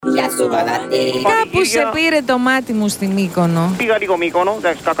σου Βαλάντη. Κάπου σε πήρε το μάτι μου στη Μύκονο. Πήγα λίγο Μύκονο,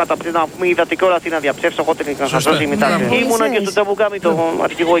 εντάξει, κακά τα ψήνα που είδατε και όλα τι να διαψεύσω. Εγώ την είχα σώσει μετά. Ήμουνα και στο Τσαβουκάμι, τον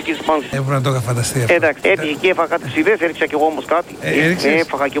αρχηγό εκεί στο πάνω. Έπρεπε να το είχα φανταστεί αυτό. Εντάξει, έτυχε και έφαγα κάτι ψηδές, έριξα κι εγώ όμως κάτι.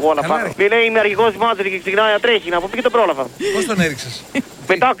 Έφαγα κι εγώ όλα πάνω. Μη λέει είμαι αρχηγός μάτζερ και ξεκινάει να τρέχει, να πω πήγε το πρόλαβα. Πώς τον έριξες?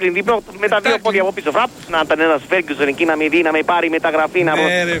 Πετάκλιν, με τα δύο πόδια από πίσω. Να ήταν ένας Φέργκιουσον εκεί να με δει, να με πάρει μεταγραφή, να πω.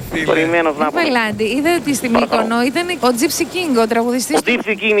 Περιμένω να πω. Βαλάντη, είδα ότι στη Μύκονο ήταν ο Gypsy King, ο τραγουδιστής. Ο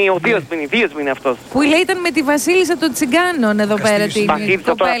Gypsy King, ο θείος μου είναι αυτός. Που λέει ήταν με τη Βασίλισσα των Τσιγκάνων εδώ πέρα την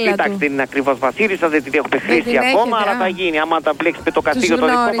Βασίλισσα τώρα, κοιτάξτε, δεν είναι ακριβώς Βασίλισσα, δεν την έχω πεχθήσει ακόμα, αλλά θα γίνει. Άμα τα μπλέξει με το Καστίγιο το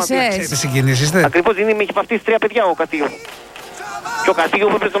δικό μας. Τι συγκινήσετε? Ακριβώς είναι, με έχει βαφτίσει 3 παιδιά ο Καστίγιο. Και ο Καστίγιο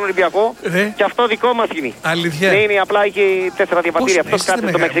που έπαιζε στον Ολυμπιακό, και αυτό δικό μας είναι. Αλήθεια. Ναι, είναι απλά είχε 4 διαβατήρια. Αυτό κάτσε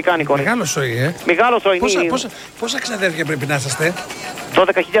στο Μεξικάνικο. Μεγάλο σοϊ, Μεγάλο σοϊ. Πόσα ξαδέρφια πρέπει να είσαστε?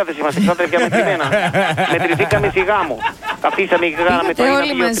 12.000 είμαστε, ξαδέρφια μετρημένα. Μετρηθήκαμε στη γάμο. Αφήσαμε και κάναμε το 1,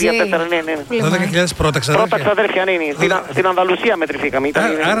 2, 3, 4, ναι. 12.000 πρώτα ξαδέρφια. Πρώτα ξαδέρφια, ναι. Στην Ανδαλουσία μετρηθήκαμε.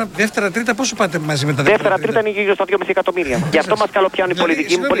 Άρα δεύτερα τρίτα πόσο πάτε μαζί με τα δεύτερα τρίτα είναι γύρω στα 2,5 εκατομμύρια. Γι' αυτό μας καλοπιάνουν οι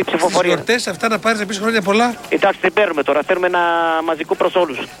πολιτικοί μου, πολλή ψηφοφορία. Στις γιορτές αυτά να πάρεις να πεις χρόνια πολλά. Εντάξει, δεν παίρνουμε τώρα, θέλουμε ένα μαζικό προς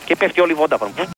όλους. Και πέφτει όλη η Vodafone.